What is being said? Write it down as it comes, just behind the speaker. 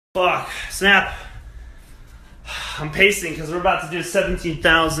Fuck. Snap. I'm pacing because we're about to do a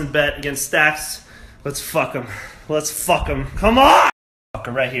 17,000 bet against Stacks. Let's fuck him. Let's fuck him. Come on!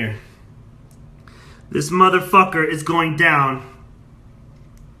 Fucker right here. This motherfucker is going down.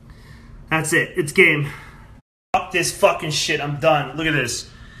 That's it. It's game. Fuck this fucking shit. I'm done. Look at this.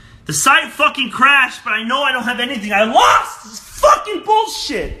 The site fucking crashed, but I know I don't have anything. I lost! This is fucking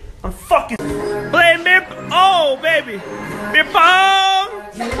bullshit. I'm fucking playing beer. Oh, baby. Beer pong!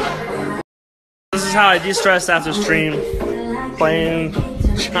 This is how I de-stress after stream. Playing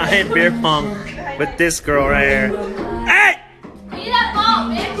giant beer pong with this girl right here. Hey! Give me that ball,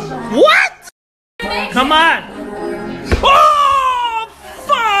 bitch. What? Come on. Oh,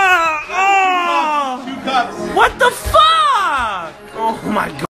 fuck! Oh! 2 cups. What the fuck? Oh my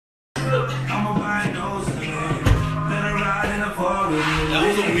god. That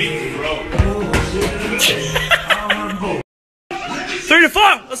was a week, bro. 3 to 4.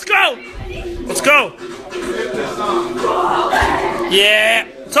 Let's go. Let's go. Yeah.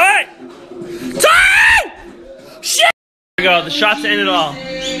 Tie. Tie. Shit. Here we go. The shots end it all.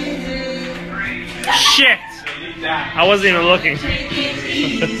 Shit. I wasn't even looking.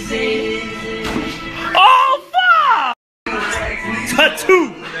 Oh fuck.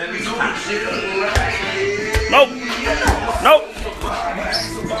 Tattoo. Nope. Nope.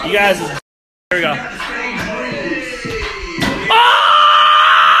 You guys. Here we go.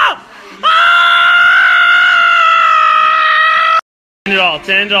 Oh! Ah! End it all.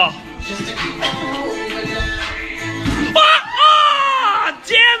 To end it all. Oh!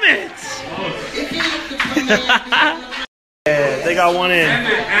 Damn it! Yeah, they got one in.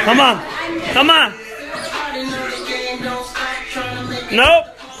 Come on. Come on. Nope.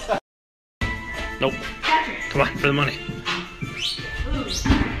 Nope. Come on, for the money.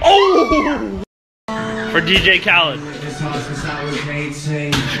 Oh! For DJ Khaled.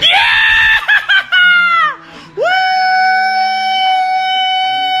 Yeah! Woo!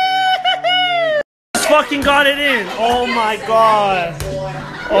 Just fucking got it in. Oh my god.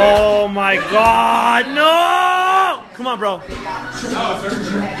 Oh my god. No! Come on, bro.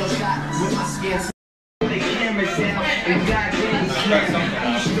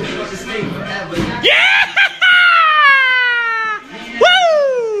 Yeah!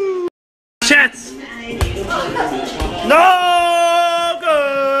 Woo! Chance.